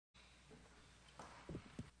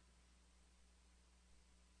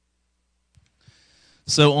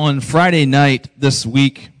So on Friday night this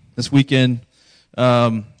weekend, you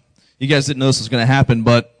guys didn't know this was going to happen,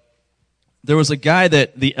 but there was a guy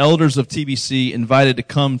that the elders of TBC invited to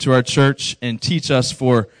come to our church and teach us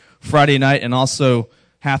for Friday night and also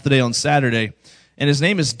half the day on Saturday. And his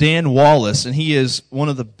name is Dan Wallace, and he is one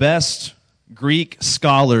of the best Greek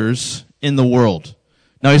scholars in the world.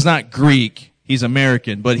 Now, he's not Greek, he's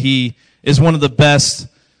American, but he is one of the best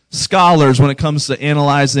scholars when it comes to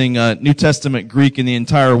analyzing New Testament Greek in the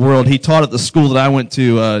entire world. He taught at the school that I went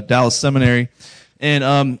to, Dallas Seminary.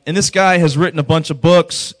 And this guy has written a bunch of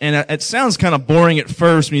books, and it sounds kind of boring at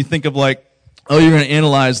first when you think of like, oh, you're going to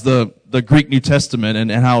analyze the Greek New Testament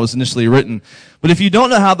and how it was initially written. But if you don't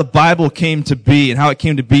know how the Bible came to be and how it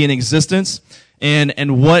came to be in existence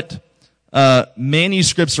and what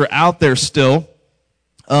manuscripts are out there still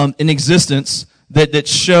in existence that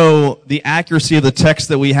show the accuracy of the text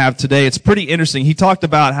that we have today, it's pretty interesting. He talked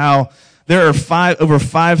about how there are over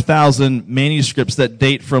 5,000 manuscripts that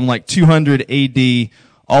date from like 200 AD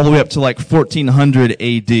all the way up to like 1400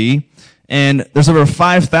 AD. And there's over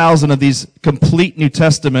 5,000 of these complete New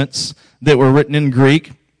Testaments that were written in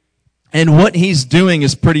Greek. And what he's doing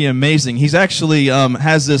is pretty amazing. He's actually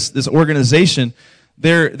has this organization.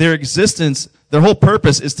 Their existence, their whole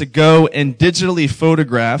purpose is to go and digitally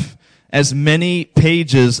photograph as many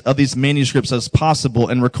pages of these manuscripts as possible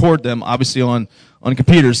and record them, obviously on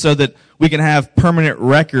computers, so that we can have permanent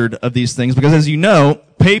record of these things. Because as you know,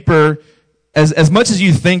 paper, as much as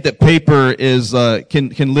you think that paper is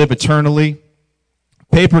can live eternally,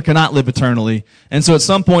 paper cannot live eternally. And so at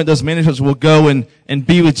some point, those manuscripts will go and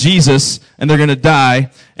be with Jesus, and they're going to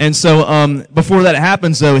die. And so before that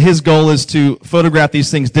happens, though, his goal is to photograph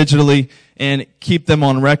these things digitally and keep them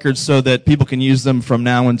on record so that people can use them from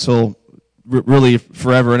now until really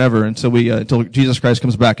forever and ever, until Jesus Christ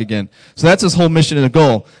comes back again. So that's his whole mission and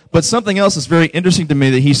goal. But something else that's very interesting to me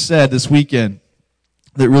that he said this weekend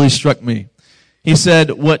that really struck me. He said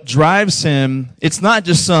what drives him, it's not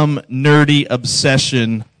just some nerdy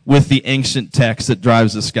obsession with the ancient text that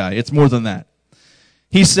drives this guy. It's more than that.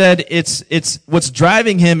 He said it's what's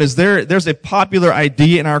driving him is there's a popular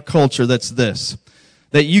idea in our culture that's this,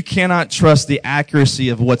 that you cannot trust the accuracy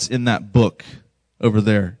of what's in that book over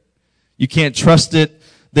there. You can't trust it.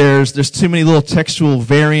 There's too many little textual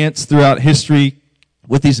variants throughout history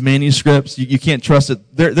with these manuscripts. You can't trust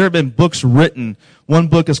it. There have been books written. One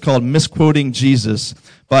book is called Misquoting Jesus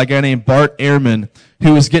by a guy named Bart Ehrman,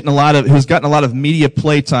 who's gotten a lot of media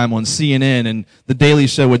playtime on CNN and The Daily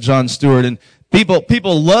Show with Jon Stewart. And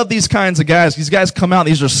people love these kinds of guys. These guys come out,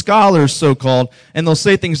 these are scholars, so-called, and they'll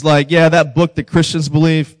say things like, yeah, that book that Christians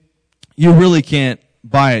believe, you really can't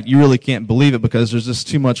buy it. You really can't believe it because there's just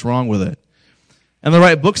too much wrong with it. And they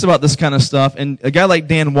write books about this kind of stuff. And a guy like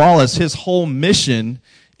Dan Wallace, his whole mission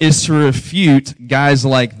is to refute guys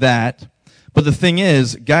like that. But the thing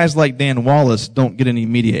is, guys like Dan Wallace don't get any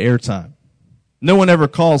media airtime. No one ever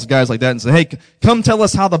calls guys like that and say, hey, come tell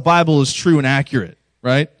us how the Bible is true and accurate,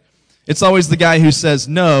 right? It's always the guy who says,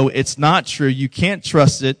 no, it's not true. You can't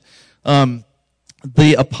trust it.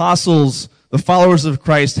 The apostles, the followers of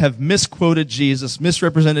Christ have misquoted Jesus,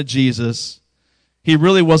 misrepresented Jesus. He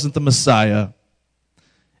really wasn't the Messiah.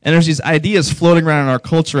 And there's these ideas floating around in our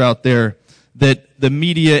culture out there that the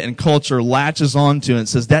media and culture latches onto and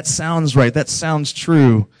says, that sounds right, that sounds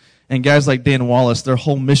true. And guys like Dan Wallace, their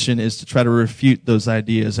whole mission is to try to refute those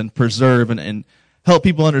ideas and preserve and help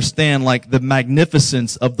people understand like the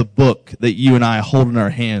magnificence of the book that you and I hold in our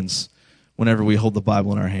hands whenever we hold the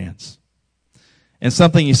Bible in our hands. And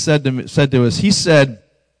something he said to us, he said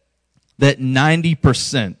that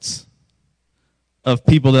 90% of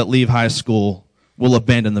people that leave high school will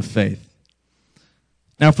abandon the faith.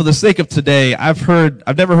 Now, for the sake of today, I've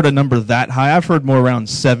never heard a number that high. I've heard more around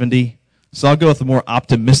 70. So I'll go with a more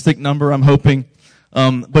optimistic number, I'm hoping.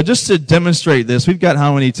 But just to demonstrate this, we've got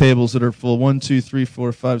how many tables that are full? 1, 2, 3,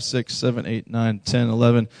 4, 5, 6, 7, 8, 9, 10,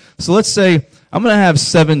 11. So let's say I'm going to have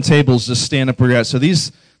 7 tables just stand up where you're at. So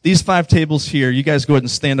these 5 tables here, you guys go ahead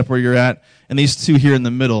and stand up where you're at. And these 2 here in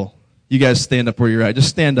the middle, you guys stand up where you're at. Just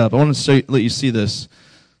stand up. I want to let you see this.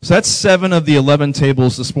 So that's 7 of the 11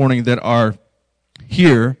 tables this morning that are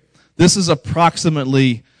here. This is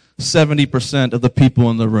approximately 70% of the people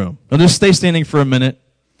in the room. Now just stay standing for a minute.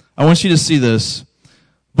 I want you to see this.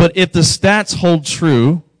 But if the stats hold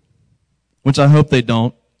true, which I hope they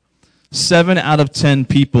don't, 7 out of 10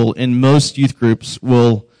 people in most youth groups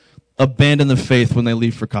will abandon the faith when they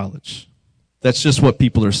leave for college. That's just what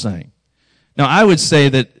people are saying. Now, I would say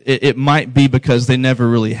that it might be because they never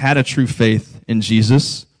really had a true faith in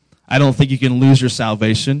Jesus. I don't think you can lose your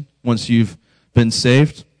salvation once you've been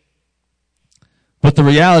saved. But the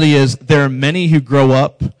reality is there are many who grow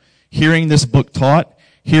up hearing this book taught,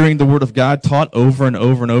 hearing the Word of God taught over and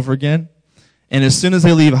over and over again. And as soon as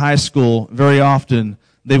they leave high school, very often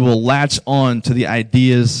they will latch on to the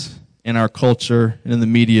ideas in our culture and in the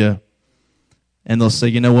media, and they'll say,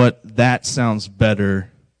 you know what, that sounds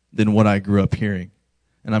better than what I grew up hearing.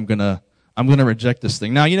 And I'm gonna reject this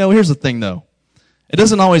thing. Now, here's the thing though. It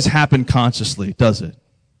doesn't always happen consciously, does it?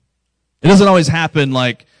 It doesn't always happen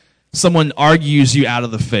like someone argues you out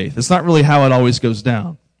of the faith. It's not really how it always goes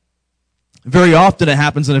down. Very often it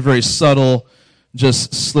happens in a very subtle,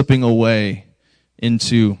 just slipping away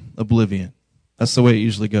into oblivion. That's the way it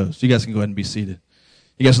usually goes. You guys can go ahead and be seated.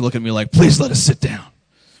 You guys are looking at me like, please let us sit down.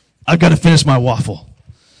 I've got to finish my waffle.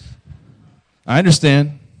 I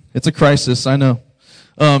understand. It's a crisis, I know.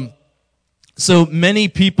 So many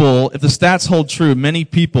people, if the stats hold true, many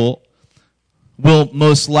people will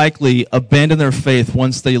most likely abandon their faith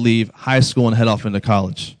once they leave high school and head off into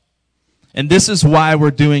college. And this is why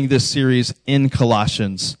we're doing this series in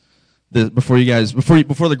Colossians before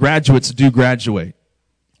the graduates do graduate.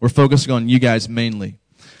 We're focusing on you guys mainly.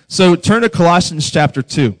 So turn to Colossians chapter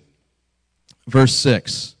 2, verse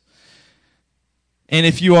 6. And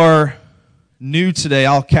if you are new today,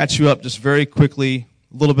 I'll catch you up just very quickly.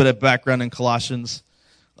 A little bit of background in Colossians.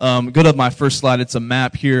 Go to my first slide. It's a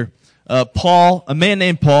map here. Paul, a man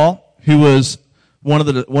named Paul, who was one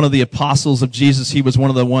of the apostles of Jesus. He was one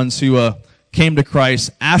of the ones who came to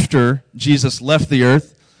Christ after Jesus left the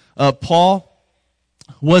earth. Paul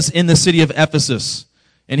was in the city of Ephesus,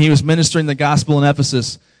 and he was ministering the gospel in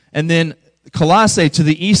Ephesus. And then Colossae, to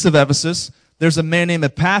the east of Ephesus, there's a man named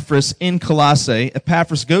Epaphras in Colossae.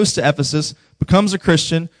 Epaphras goes to Ephesus, becomes a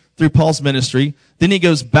Christian through Paul's ministry. Then he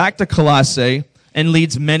goes back to Colossae and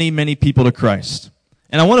leads many, many people to Christ.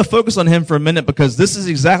 And I want to focus on him for a minute because this is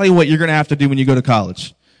exactly what you're going to have to do when you go to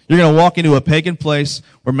college. You're going to walk into a pagan place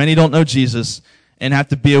where many don't know Jesus and have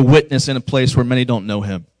to be a witness in a place where many don't know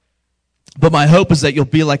him. But my hope is that you'll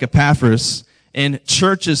be like Epaphras and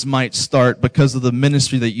churches might start because of the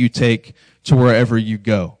ministry that you take to wherever you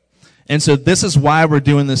go. And so this is why we're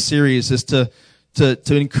doing this series, is to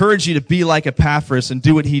encourage you to be like Epaphras and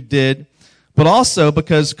do what he did, but also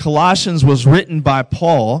because Colossians was written by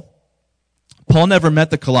Paul. Paul never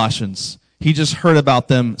met the Colossians. He just heard about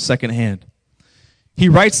them secondhand. He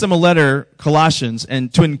writes them a letter, Colossians,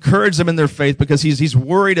 and to encourage them in their faith because he's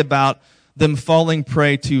worried about them falling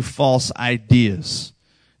prey to false ideas.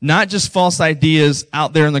 Not just false ideas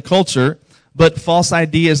out there in the culture, but false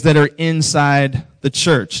ideas that are inside the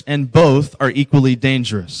church, and both are equally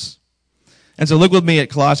dangerous. And so look with me at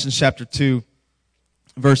Colossians chapter 2,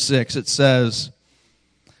 verse 6. It says,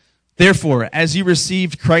 "Therefore, as you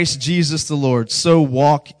received Christ Jesus the Lord, so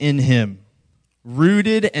walk in him,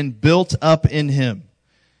 rooted and built up in him,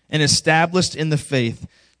 and established in the faith,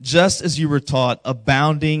 just as you were taught,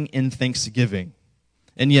 abounding in thanksgiving."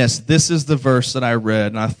 And yes, this is the verse that I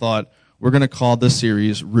read, and I thought we're going to call this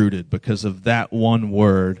series Rooted because of that one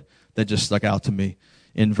word that just stuck out to me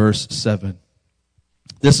in verse 7.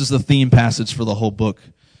 This is the theme passage for the whole book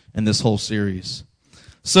and this whole series.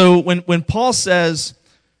 So when Paul says,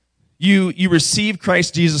 you receive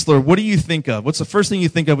Christ Jesus, Lord, what do you think of? What's the first thing you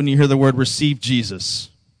think of when you hear the word receive Jesus?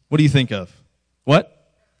 What do you think of?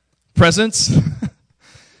 What? Presents?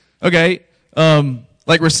 Okay.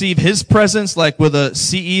 Like receive his presents, like with a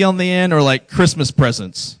CE on the end, or like Christmas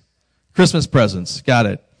presents? Christmas presents. Got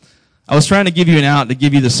it. I was trying to give you an out to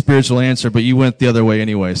give you the spiritual answer, but you went the other way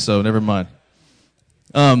anyway, so never mind.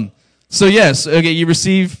 So yes, okay, you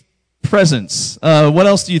receive presents. What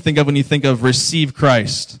else do you think of when you think of receive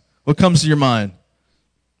Christ? What comes to your mind?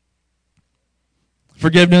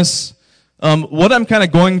 Forgiveness. What I'm kind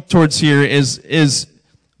of going towards here is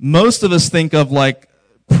most of us think of like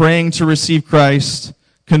praying to receive Christ,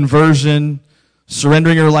 conversion,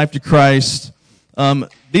 surrendering your life to Christ.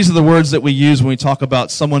 These are the words that we use when we talk about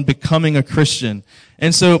someone becoming a Christian.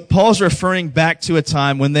 And so Paul's referring back to a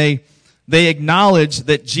time when they acknowledge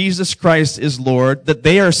that Jesus Christ is Lord, that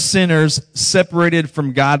they are sinners separated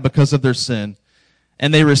from God because of their sin,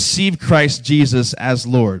 and they receive Christ Jesus as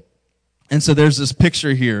Lord. And so there's this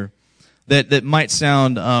picture here that might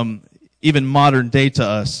sound even modern day to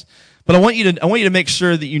us. But I want you to make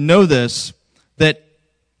sure that you know this, that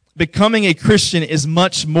becoming a Christian is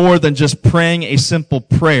much more than just praying a simple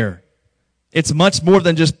prayer. It's much more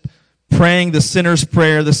than just praying the sinner's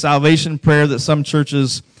prayer, the salvation prayer that some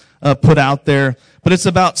churches put out there, but it's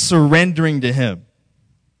about surrendering to him.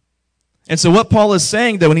 And so what Paul is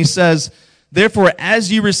saying, though, when he says, "Therefore,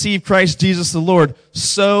 as you receive Christ Jesus the Lord,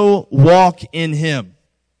 so walk in him."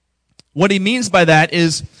 What he means by that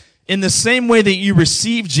is, in the same way that you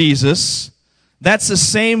receive Jesus, That's the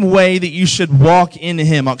same way that you should walk in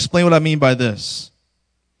him. I'll explain what I mean by this.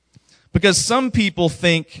 Because some people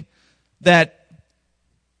think that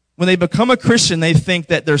when they become a Christian, they think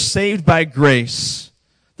that they're saved by grace,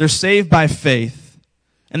 they're saved by faith,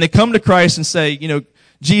 and they come to Christ and say,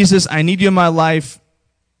 Jesus, I need you in my life.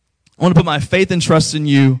 I want to put my faith and trust in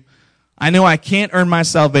you. I know I can't earn my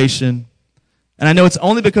salvation, and I know it's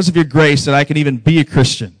only because of your grace that I can even be a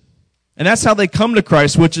Christian. And that's how they come to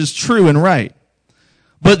Christ, which is true and right.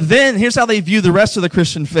 But then, here's how they view the rest of the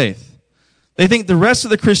Christian faith. They think the rest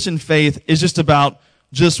of the Christian faith is just about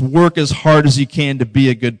just work as hard as you can to be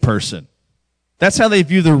a good person. That's how they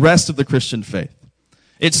view the rest of the Christian faith.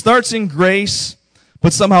 It starts in grace,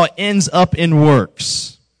 but somehow ends up in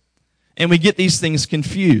works. And we get these things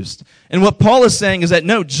confused. And what Paul is saying is that,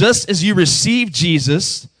 no, just as you receive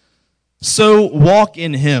Jesus, so walk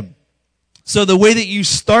in him. So the way that you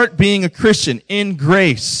start being a Christian, in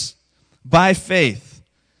grace, by faith,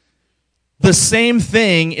 the same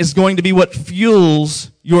thing is going to be what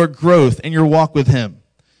fuels your growth and your walk with him.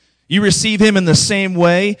 You receive him in the same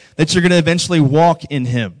way that you're going to eventually walk in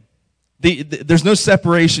him. There's no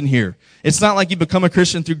separation here. It's not like you become a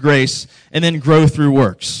Christian through grace and then grow through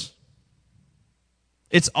works.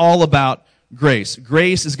 It's all about grace.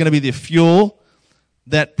 Grace is going to be the fuel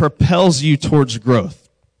that propels you towards growth.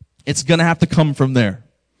 It's going to have to come from there.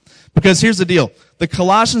 Because here's the deal. The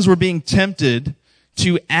Colossians were being tempted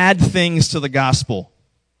to add things to the gospel.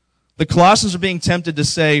 The Colossians are being tempted to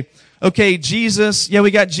say, okay, Jesus, yeah,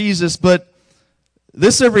 we got Jesus, but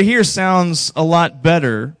this over here sounds a lot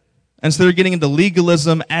better. And so they're getting into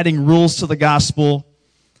legalism, adding rules to the gospel.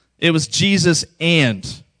 It was Jesus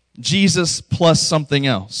and Jesus plus something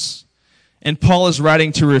else. And Paul is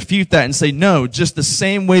writing to refute that and say, no, just the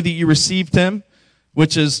same way that you received him,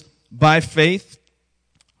 which is by faith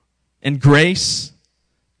and grace,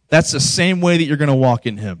 that's the same way that you're going to walk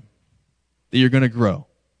in him, that you're going to grow.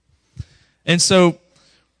 And so,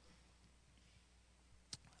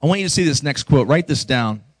 I want you to see this next quote. Write this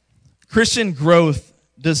down. Christian growth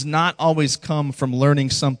does not always come from learning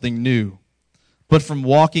something new, but from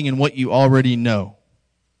walking in what you already know.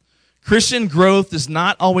 Christian growth does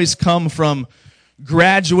not always come from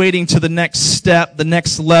graduating to the next step, the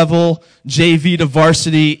next level, JV to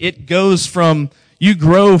varsity. It goes from, you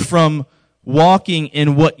grow from walking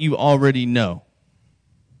in what you already know.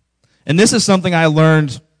 And this is something I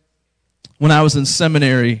learned when I was in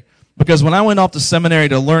seminary, because when I went off to seminary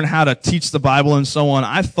to learn how to teach the Bible and so on,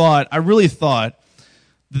 I really thought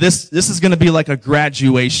this is going to be like a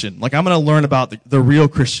graduation. Like I'm going to learn about the real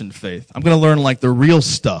Christian faith. I'm going to learn like the real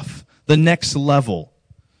stuff, the next level,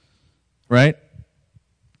 right?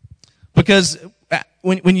 Because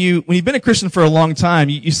when you've been a Christian for a long time,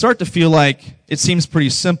 you start to feel like it seems pretty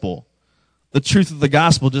simple. The truth of the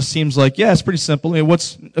gospel just seems like, yeah, it's pretty simple. I mean,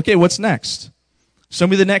 what's next? Show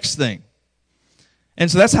me the next thing. And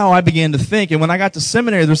so that's how I began to think. And when I got to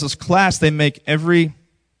seminary, there's this class they make every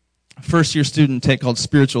first-year student take called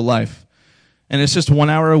Spiritual Life. And it's just 1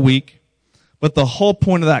 hour a week. But the whole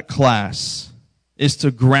point of that class is to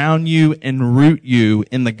ground you and root you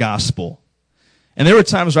in the gospel. And there were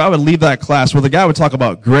times where I would leave that class where the guy would talk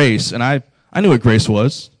about grace, and I knew what grace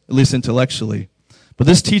was, at least intellectually. But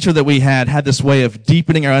this teacher that we had this way of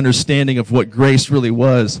deepening our understanding of what grace really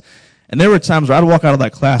was. And there were times where I'd walk out of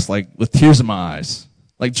that class like with tears in my eyes,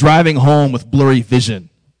 like driving home with blurry vision,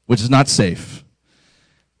 which is not safe.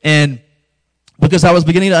 And because I was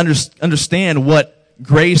beginning to understand what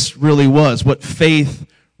grace really was, what faith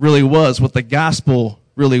really was, what the gospel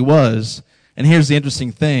really was. And here's the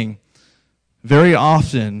interesting thing. Very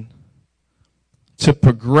often, to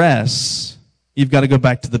progress, you've got to go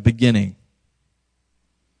back to the beginning.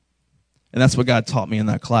 And that's what God taught me in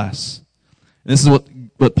that class. And this is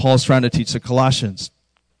what Paul's trying to teach the Colossians.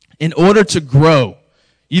 In order to grow,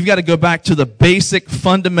 you've got to go back to the basic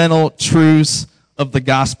fundamental truths of the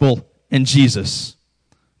gospel and Jesus.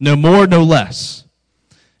 No more, no less.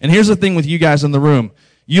 And here's the thing with you guys in the room.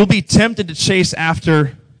 You'll be tempted to chase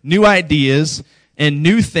after new ideas and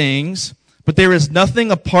new things, but there is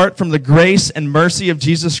nothing apart from the grace and mercy of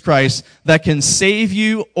Jesus Christ that can save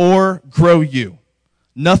you or grow you.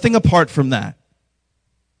 Nothing apart from that.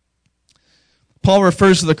 Paul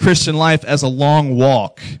refers to the Christian life as a long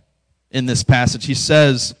walk in this passage. He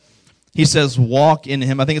says, walk in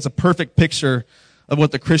him. I think it's a perfect picture of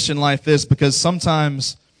what the Christian life is, because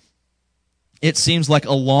sometimes it seems like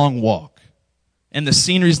a long walk. And the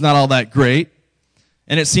scenery's not all that great.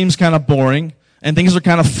 And it seems kind of boring. And things are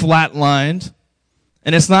kind of flatlined.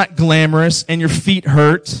 And it's not glamorous. And your feet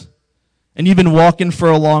hurt. And you've been walking for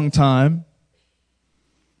a long time.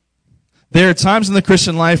 There are times in the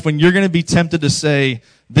Christian life when you're going to be tempted to say,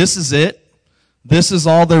 this is it. This is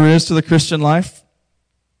all there is to the Christian life.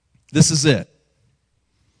 This is it.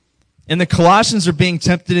 And the Colossians are being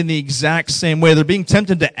tempted in the exact same way. They're being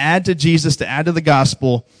tempted to add to Jesus, to add to the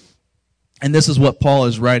gospel. And this is what Paul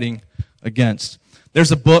is writing against.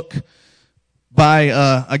 There's a book by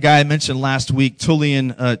a guy I mentioned last week,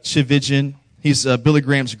 Tullian Tchividjian. He's Billy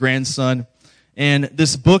Graham's grandson. And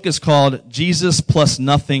this book is called Jesus Plus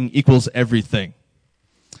Nothing Equals Everything.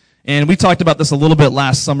 And we talked about this a little bit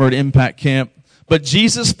last summer at Impact Camp. But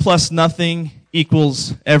Jesus plus nothing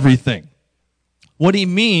equals everything. What he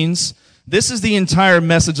means, this is the entire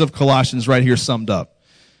message of Colossians right here summed up.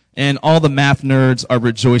 And all the math nerds are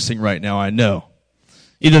rejoicing right now, I know.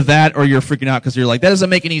 Either that or you're freaking out because you're like, that doesn't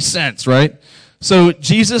make any sense, right? So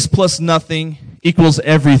Jesus plus nothing equals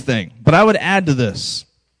everything. But I would add to this.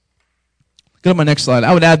 Go to my next slide.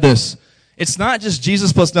 I would add this. It's not just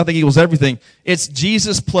Jesus plus nothing equals everything. It's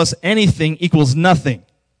Jesus plus anything equals nothing.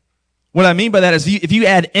 What I mean by that is if you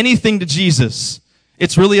add anything to Jesus,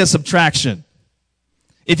 it's really a subtraction.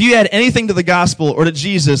 If you add anything to the gospel or to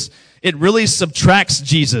Jesus, it really subtracts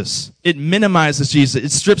Jesus. It minimizes Jesus.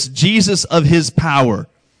 It strips Jesus of his power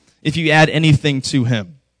if you add anything to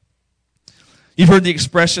him. You've heard the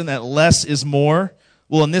expression that less is more.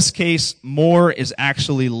 Well, in this case, more is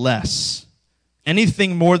actually less.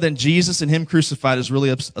 Anything more than Jesus and him crucified is really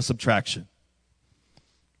a subtraction.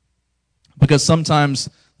 Because sometimes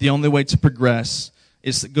the only way to progress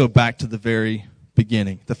is to go back to the very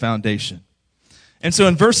beginning, the foundation. And so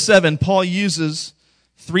in verse 7, Paul uses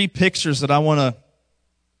three pictures that I want to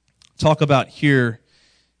talk about here.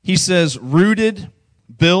 He says, rooted,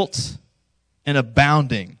 built, and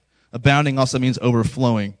abounding. Abounding also means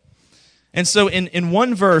overflowing. And so in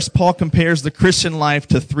one verse, Paul compares the Christian life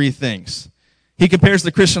to three things. He compares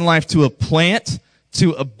the Christian life to a plant,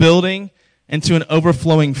 to a building, and to an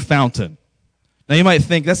overflowing fountain. Now you might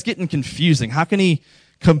think, that's getting confusing. How can he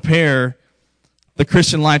compare the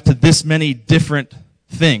Christian life to this many different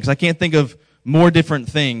things? I can't think of more different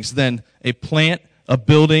things than a plant, a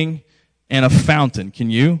building, and a fountain. Can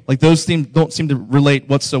you? Like those don't seem to relate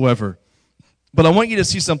whatsoever. But I want you to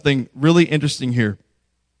see something really interesting here.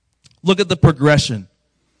 Look at the progression.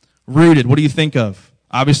 Rooted, what do you think of?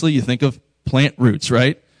 Obviously, you think of plant roots,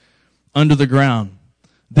 right? Under the ground.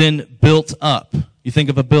 Then built up, you think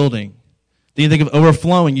of a building. Then you think of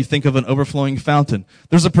overflowing, you think of an overflowing fountain.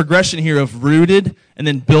 There's a progression here of rooted and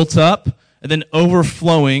then built up and then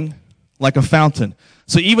overflowing like a fountain.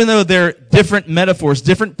 So even though they're different metaphors,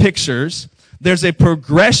 different pictures, there's a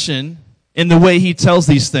progression in the way he tells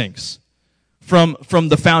these things. From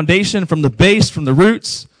the foundation, from the base, from the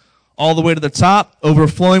roots, all the way to the top,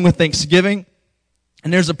 overflowing with thanksgiving.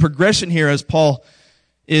 And there's a progression here as Paul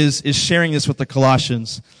is sharing this with the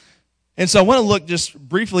Colossians. And so I want to look just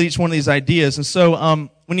briefly at each one of these ideas. And so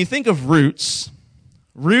when you think of roots,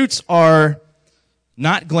 roots are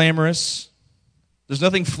not glamorous. There's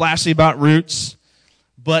nothing flashy about roots,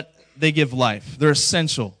 but they give life. They're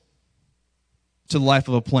essential to the life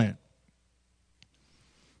of a plant.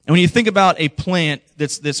 And when you think about a plant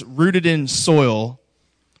that's rooted in soil,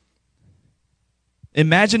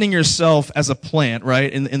 imagining yourself as a plant,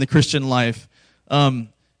 right, in the Christian life,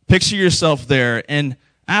 picture yourself there, and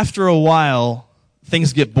after a while,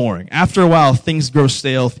 things get boring. After a while, things grow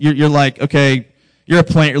stale. You're like, okay, you're a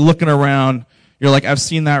plant, you're looking around, you're like, I've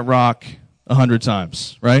seen that rock 100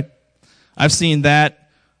 times, right? I've seen that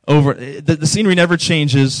over, the scenery never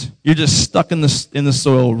changes, you're just stuck in the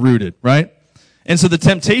soil, rooted, right? And so the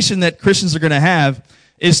temptation that Christians are going to have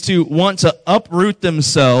is to want to uproot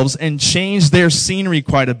themselves and change their scenery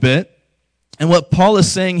quite a bit. And what Paul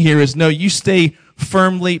is saying here is, no, you stay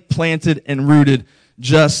firmly planted and rooted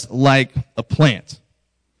just like a plant.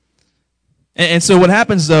 And so what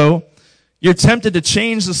happens, though, you're tempted to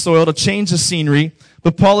change the soil, to change the scenery,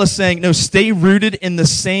 but Paul is saying, no, stay rooted in the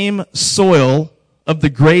same soil of the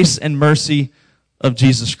grace and mercy of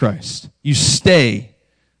Jesus Christ. You stay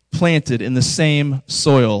planted in the same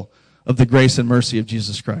soil of the grace and mercy of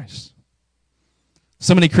Jesus Christ.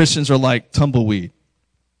 So many Christians are like tumbleweed.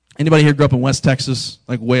 Anybody here grew up in West Texas,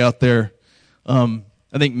 like way out there?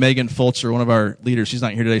 I think Megan Fulcher, one of our leaders, she's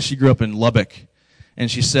not here today. She grew up in Lubbock,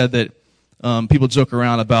 and she said that people joke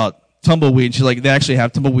around about tumbleweed. She's like, they actually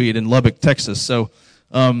have tumbleweed in Lubbock, Texas. So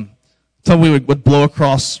tumbleweed would blow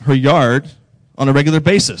across her yard on a regular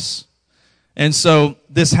basis. And so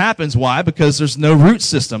this happens. Why? Because there's no root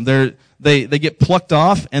system. They get plucked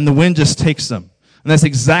off, and the wind just takes them. And that's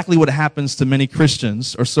exactly what happens to many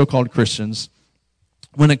Christians, or so-called Christians,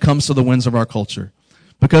 when it comes to the winds of our culture.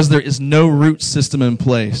 Because there is no root system in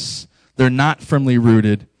place. They're not firmly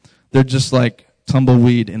rooted. They're just like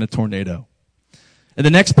tumbleweed in a tornado. And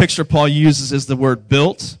the next picture Paul uses is the word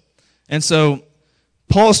built. And so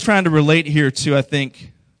Paul's trying to relate here to, I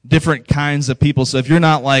think, different kinds of people. So if you're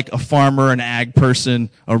not like a farmer, an ag person,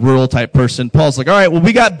 a rural type person, Paul's like, all right, well,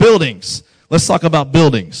 we got buildings. Let's talk about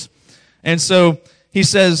buildings. And so he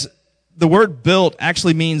says the word built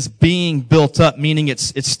actually means being built up, meaning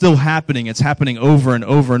it's still happening. It's happening over and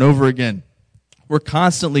over and over again. We're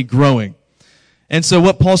constantly growing. And so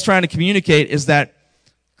what Paul's trying to communicate is that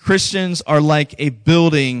Christians are like a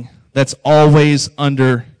building that's always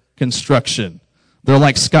under construction. They're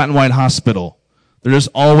like Scott and White Hospital. They're just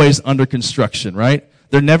always under construction, right?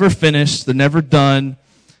 They're never finished. They're never done.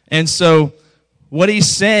 And so what he's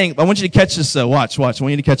saying, I want you to catch this though. Watch. I want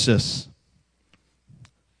you to catch this.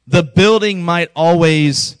 The building might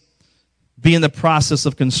always be in the process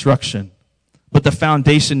of construction, but the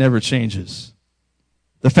foundation never changes.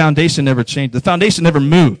 The foundation never changes. The foundation never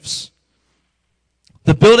moves.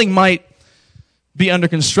 The building might be under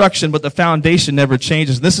construction, but the foundation never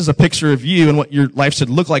changes. This is a picture of you and what your life should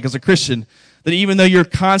look like as a Christian. That even though you're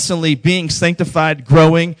constantly being sanctified,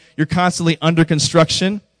 growing, you're constantly under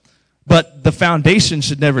construction, but the foundation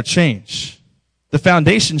should never change. The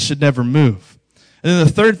foundation should never move. And then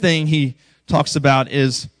the third thing he talks about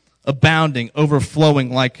is abounding,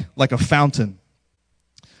 overflowing like a fountain,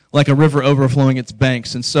 like a river overflowing its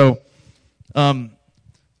banks. And so,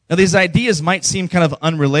 now these ideas might seem kind of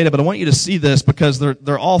unrelated, but I want you to see this because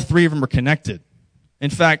they're all three of them are connected.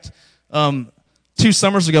 In fact, 2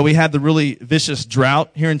 summers ago, we had the really vicious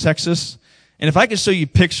drought here in Texas. And if I could show you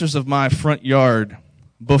pictures of my front yard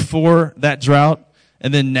before that drought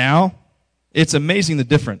and then now, it's amazing the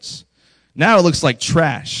difference. Now it looks like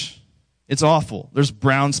trash. It's awful. There's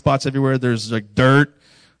brown spots everywhere. There's like dirt.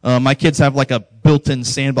 My kids have like a built-in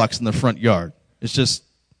sandbox in the front yard. It's just,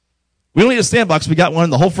 we don't need a sandbox. We got one,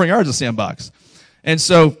 and the whole front yard is a sandbox. And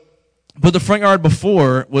so, but the front yard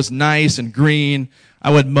before was nice and green.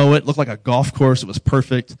 I would mow it, looked like a golf course. It was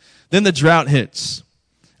perfect. Then the drought hits.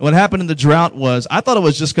 And what happened in the drought was, I thought it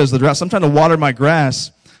was just because of the drought. So I'm trying to water my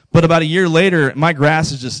grass, but about a year later, my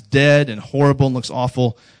grass is just dead and horrible and looks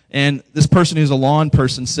awful. And this person who's a lawn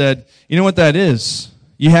person said, you know what that is?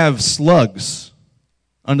 You have slugs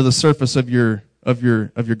under the surface of your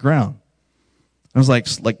ground. I was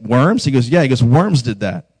like worms? He goes, yeah. He goes, worms did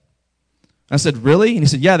that. I said, really? And he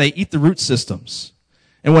said, yeah, they eat the root systems.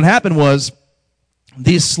 And what happened was,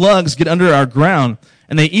 these slugs get under our ground,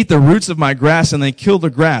 and they eat the roots of my grass, and they kill the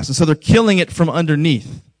grass. And so they're killing it from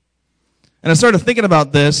underneath. And I started thinking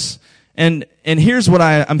about this, and here's what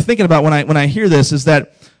I'm thinking about when I hear this, is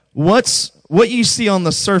that what you see on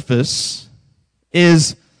the surface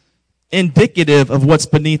is indicative of what's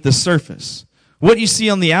beneath the surface. What you see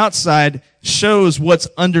on the outside shows what's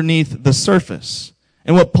underneath the surface.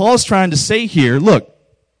 And what Paul's trying to say here, look,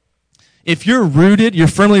 if you're rooted, you're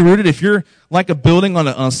firmly rooted, if you're like a building on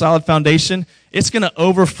a solid foundation, it's going to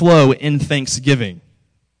overflow in thanksgiving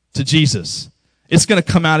to Jesus. It's going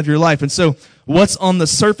to come out of your life. And so what's on the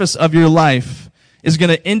surface of your life is going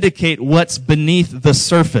to indicate what's beneath the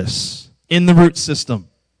surface in the root system.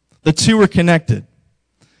 The two are connected.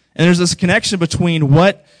 And there's this connection between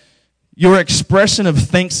what your expression of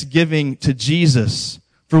thanksgiving to Jesus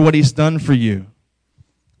for what he's done for you.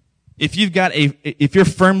 If you're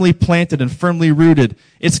firmly planted and firmly rooted,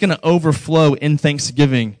 it's going to overflow in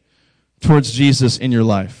thanksgiving towards Jesus in your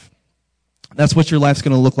life. That's what your life's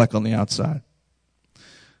going to look like on the outside.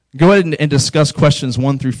 Go ahead and discuss questions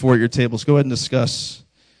 1 through 4 at your tables. Go ahead and discuss.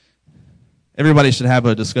 Everybody should have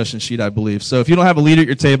a discussion sheet, I believe. So if you don't have a leader at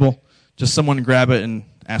your table, just someone grab it and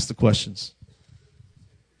ask the questions.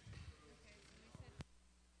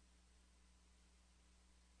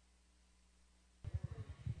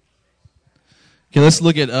 Okay, let's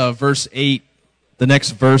look at verse 8, the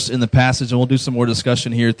next verse in the passage, and we'll do some more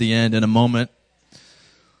discussion here at the end in a moment.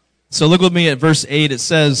 So look with me at verse 8. It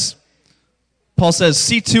says, Paul says,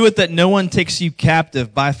 see to it that no one takes you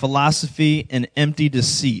captive by philosophy and empty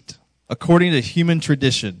deceit, according to human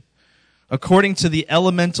tradition, according to the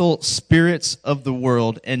elemental spirits of the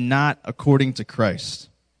world, and not according to Christ.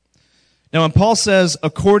 Now, when Paul says,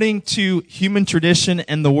 according to human tradition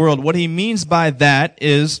and the world, what he means by that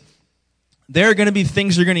is, there are going to be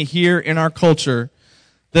things you're going to hear in our culture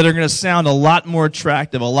that are going to sound a lot more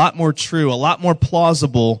attractive, a lot more true, a lot more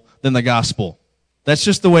plausible than the gospel. That's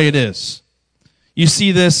just the way it is. You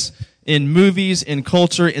see this in movies, in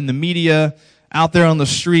culture, in the media, out there on the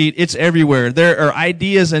street. It's everywhere. There are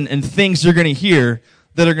ideas and things you're going to hear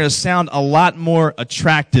that are going to sound a lot more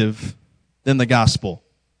attractive than the gospel.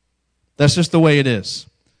 That's just the way it is.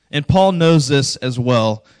 And Paul knows this as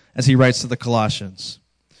well as he writes to the Colossians.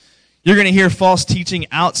 You're going to hear false teaching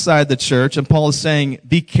outside the church, and Paul is saying,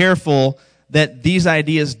 be careful that these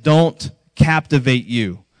ideas don't captivate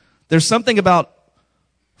you. There's something about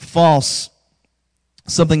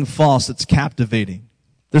something false that's captivating.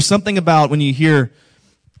 There's something about when you hear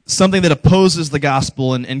something that opposes the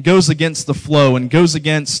gospel and goes against the flow and goes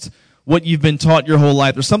against what you've been taught your whole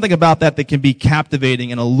life. There's something about that that can be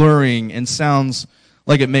captivating and alluring and sounds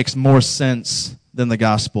like it makes more sense than the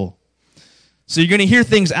gospel. So you're going to hear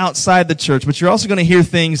things outside the church, but you're also going to hear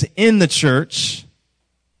things in the church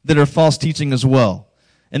that are false teaching as well.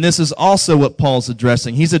 And this is also what Paul's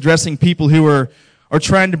addressing. He's addressing people who are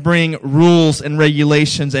trying to bring rules and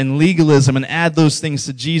regulations and legalism and add those things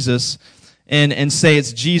to Jesus and say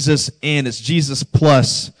it's Jesus and it's Jesus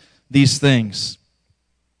plus these things.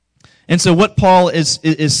 And so what Paul is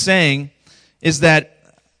saying is that,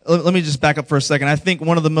 let me just back up for a second. I think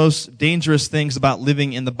one of the most dangerous things about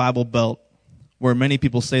living in the Bible Belt, where many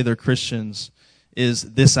people say they're Christians,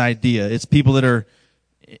 is this idea. It's people that are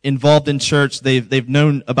involved in church. They've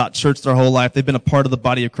known about church their whole life. They've been a part of the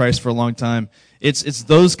body of Christ for a long time. It's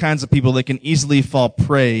those kinds of people that can easily fall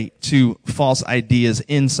prey to false ideas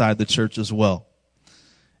inside the church as well.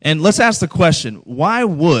 And let's ask the question, why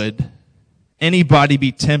would anybody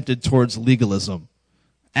be tempted towards legalism?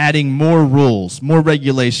 Adding more rules, more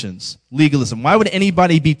regulations, legalism. Why would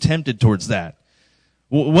anybody be tempted towards that?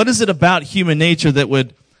 What is it about human nature that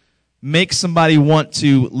would make somebody want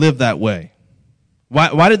to live that way?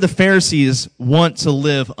 Why did the Pharisees want to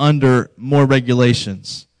live under more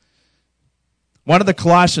regulations? Why did the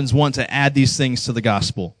Colossians want to add these things to the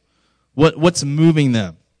gospel? What's moving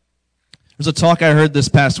them? There's a talk I heard this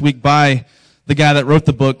past week by the guy that wrote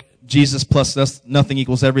the book, Jesus plus nothing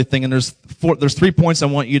equals everything. And there's 3 points I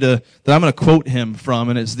want you that I'm going to quote him from,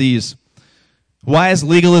 and it's these. Why is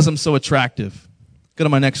legalism so attractive? Go to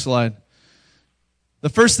my next slide. The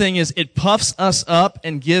first thing is it puffs us up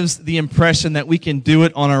and gives the impression that we can do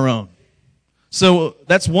it on our own. So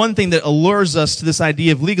that's one thing that allures us to this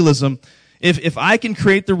idea of legalism. If I can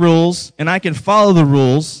create the rules and I can follow the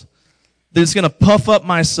rules, then it's going to puff up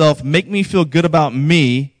myself, make me feel good about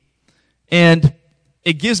me, and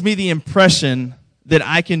it gives me the impression that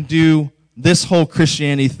I can do this whole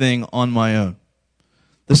Christianity thing on my own.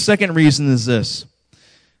 The second reason is this.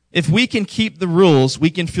 If we can keep the rules, we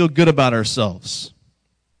can feel good about ourselves.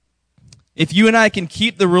 If you and I can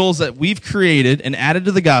keep the rules that we've created and added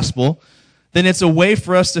to the gospel, then it's a way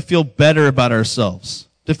for us to feel better about ourselves,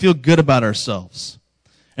 to feel good about ourselves.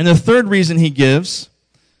 And the third reason he gives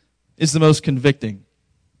is the most convicting.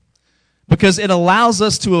 Because it allows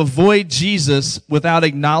us to avoid Jesus without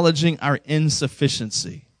acknowledging our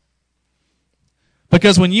insufficiency.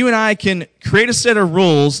 Because when you and I can create a set of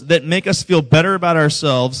rules that make us feel better about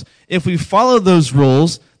ourselves, if we follow those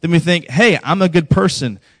rules, then we think, hey, I'm a good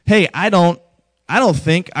person. Hey, I don't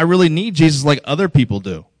think I really need Jesus like other people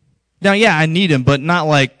do. Now, yeah, I need him, but not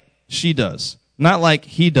like she does. Not like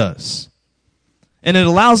he does. And it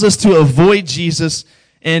allows us to avoid Jesus,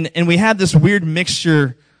 and we have this weird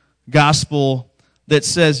mixture gospel that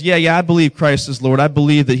says, yeah, I believe Christ is Lord. I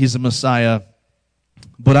believe that he's a Messiah,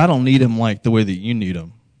 but I don't need him like the way that you need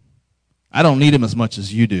him. I don't need him as much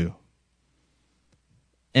as you do.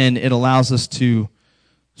 And it allows us to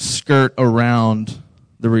skirt around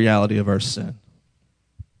the reality of our sin.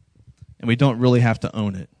 And we don't really have to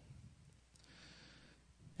own it.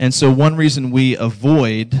 And so one reason we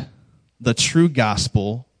avoid the true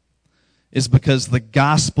gospel is because the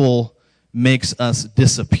gospel makes us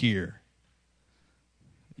disappear.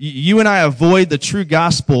 You and I avoid the true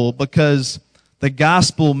gospel because the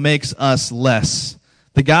gospel makes us less.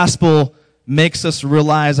 The gospel makes us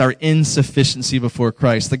realize our insufficiency before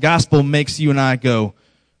Christ. The gospel makes you and I go,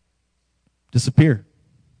 disappear.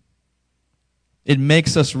 It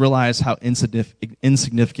makes us realize how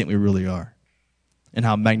insignificant we really are and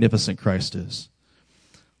how magnificent Christ is.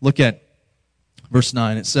 Look at verse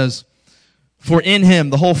 9. It says, "For in him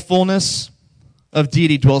the whole fullness of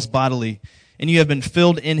deity dwells bodily, and you have been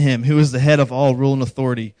filled in him, who is the head of all rule and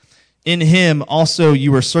authority. In him also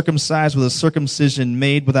you were circumcised with a circumcision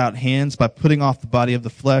made without hands, by putting off the body of the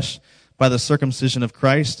flesh by the circumcision of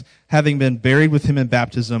Christ, having been buried with him in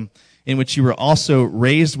baptism, in which you were also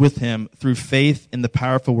raised with him through faith in the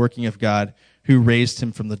powerful working of God, who raised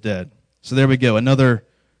him from the dead." So there we go, another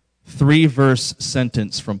 3-verse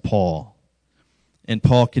sentence from Paul. And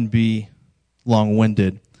Paul can be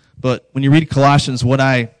long-winded. But when you read Colossians, what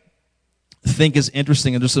I think is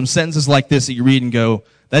interesting, and there's some sentences like this that you read and go,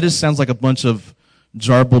 that just sounds like a bunch of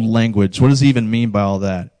jarbled language. What does he even mean by all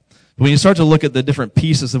that? But when you start to look at the different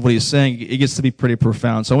pieces of what he's saying, it gets to be pretty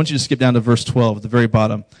profound. So I want you to skip down to verse 12 at the very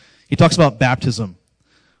bottom. He talks about baptism.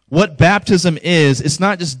 what baptism is, it's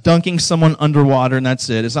not just dunking someone underwater and that's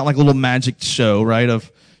it. It's not like a little magic show, right?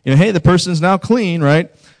 Of, hey, the person's now clean,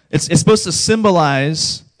 right? It's supposed to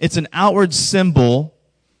symbolize, it's an outward symbol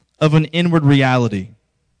of an inward reality.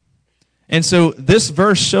 And so this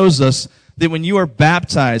verse shows us that when you are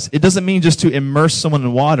baptized, it doesn't mean just to immerse someone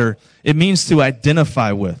in water. It means to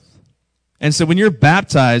identify with. And so when you're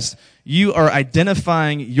baptized, you are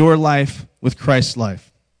identifying your life with Christ's life.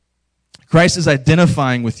 Christ is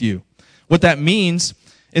identifying with you. What that means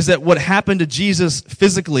is that what happened to Jesus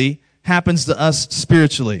physically happens to us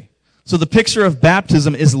spiritually. So the picture of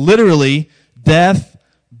baptism is literally death,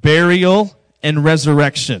 burial, and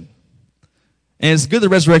resurrection. And it's good the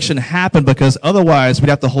resurrection happened because otherwise we'd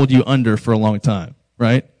have to hold you under for a long time,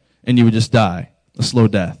 right? And you would just die, a slow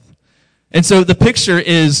death. And so the picture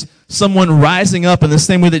is someone rising up in the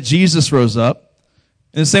same way that Jesus rose up,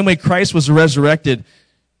 in the same way Christ was resurrected.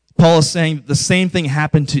 Paul is saying the same thing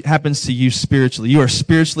happens to you spiritually. You are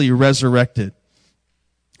spiritually resurrected.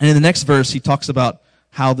 And in the next verse, he talks about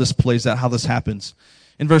how this plays out, how this happens.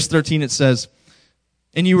 In verse 13, it says,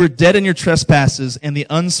 "And you were dead in your trespasses and the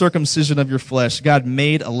uncircumcision of your flesh, God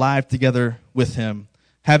made alive together with him,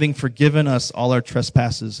 having forgiven us all our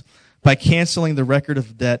trespasses by canceling the record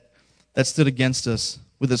of debt that stood against us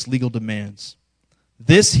with its legal demands.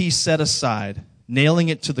 This he set aside, nailing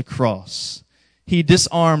it to the cross. He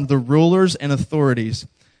disarmed the rulers and authorities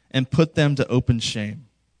and put them to open shame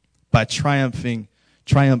by triumphing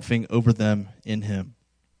over them in him."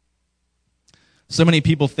 So many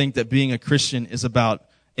people think that being a Christian is about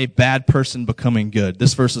a bad person becoming good.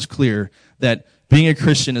 This verse is clear that being a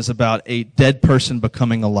Christian is about a dead person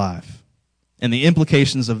becoming alive. And the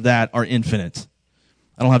implications of that are infinite.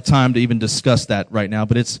 I don't have time to even discuss that right now,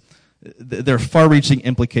 but there are far-reaching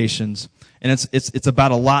implications. And it's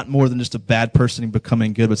about a lot more than just a bad person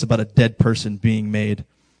becoming good, but it's about a dead person being made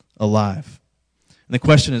alive. And the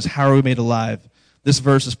question is, how are we made alive? This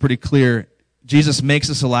verse is pretty clear. Jesus makes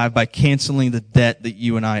us alive by canceling the debt that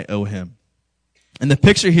you and I owe him. And the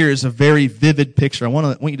picture here is a very vivid picture. I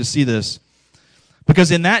want you to see this.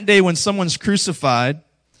 Because in that day when someone's crucified,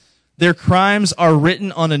 their crimes are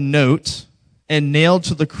written on a note and nailed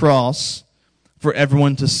to the cross for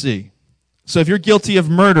everyone to see. So if you're guilty of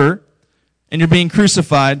murder and you're being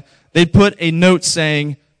crucified, they'd put a note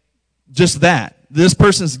saying just that. This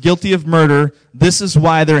person's guilty of murder. This is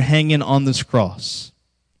why they're hanging on this cross.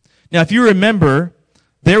 Now, if you remember,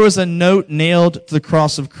 there was a note nailed to the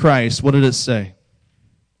cross of Christ. What did it say?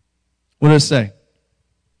 What did it say?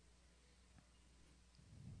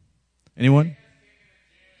 Anyone?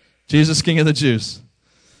 Jesus, King of the Jews.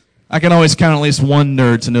 I can always count at least one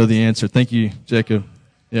nerd to know the answer. Thank you, Jacob.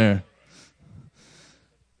 Yeah.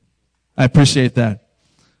 I appreciate that.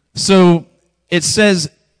 So it says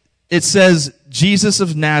Jesus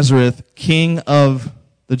of Nazareth, King of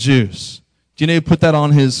the Jews. Do you know who put that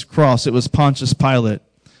on his cross? It was Pontius Pilate.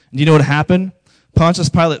 And do you know what happened? Pontius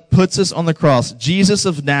Pilate puts this on the cross, Jesus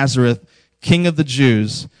of Nazareth, King of the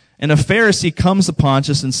Jews. And a Pharisee comes to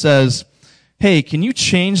Pontius and says, "Hey, can you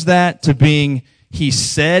change that to being he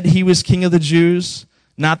said he was King of the Jews,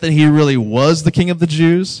 not that he really was the King of the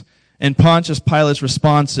Jews?" And Pontius Pilate's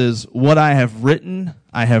response is, "What I have written,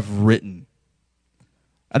 I have written."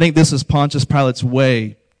 I think this is Pontius Pilate's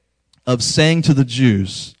way of saying to the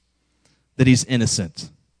Jews that he's innocent.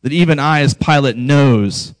 That even I, as Pilate,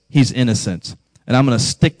 knows he's innocent. And I'm going to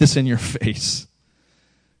stick this in your face.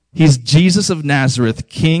 He's Jesus of Nazareth,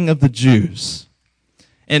 King of the Jews.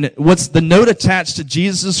 And what's the note attached to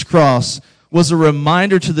Jesus' cross was a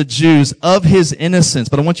reminder to the Jews of his innocence.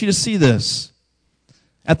 But I want you to see this.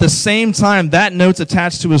 At the same time, that note's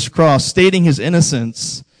attached to his cross, stating his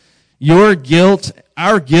innocence. Your guilt,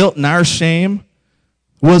 our guilt, and our shame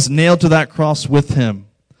was nailed to that cross with him.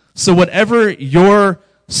 So whatever your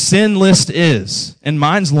sin list is, and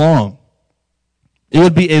mine's long, it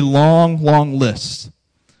would be a long, long list.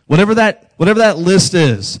 Whatever that list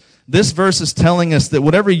is, this verse is telling us that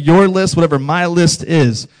whatever your list, whatever my list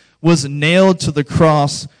is, was nailed to the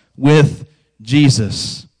cross with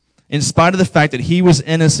Jesus. In spite of the fact that he was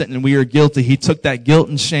innocent and we are guilty, he took that guilt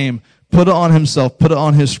and shame, put it on himself, put it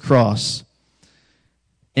on his cross,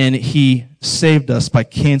 and he saved us by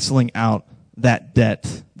canceling out that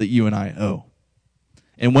debt that you and I owe.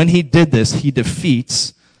 And when he did this, he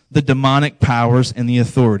defeats the demonic powers and the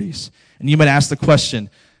authorities. And you might ask the question,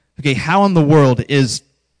 okay, how in the world is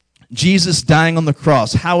Jesus dying on the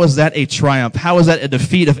cross? How is that a triumph? How is that a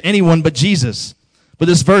defeat of anyone but Jesus? But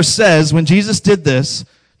this verse says, when Jesus did this,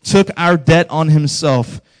 took our debt on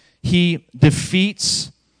himself, he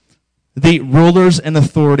defeats the rulers and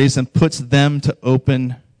authorities and puts them to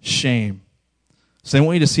open shame. So I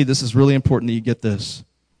want you to see this is really important that you get this.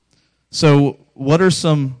 So what are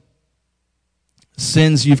some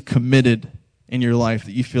sins you've committed in your life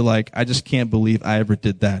that you feel like, I just can't believe I ever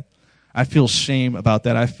did that? I feel shame about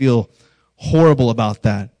that. I feel horrible about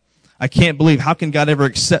that. I can't believe, how can God ever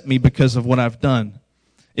accept me because of what I've done?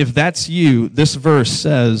 If that's you, this verse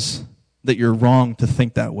says that you're wrong to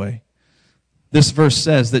think that way. This verse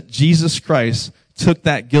says that Jesus Christ took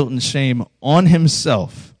that guilt and shame on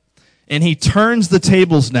himself, and he turns the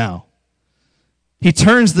tables now. He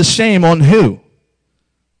turns the shame on who?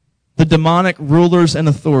 The demonic rulers and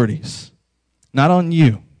authorities, not on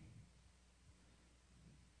you.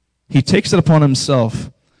 He takes it upon himself,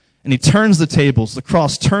 and he turns the tables. The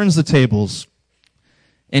cross turns the tables,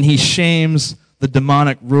 and he shames the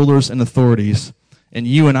demonic rulers and authorities. And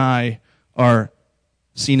you and I are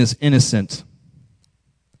seen as innocent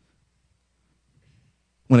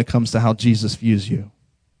when it comes to how Jesus views you.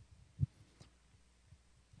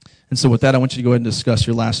 And so with that, I want you to go ahead and discuss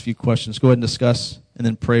your last few questions. Go ahead and discuss, and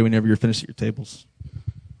then pray whenever you're finished at your tables.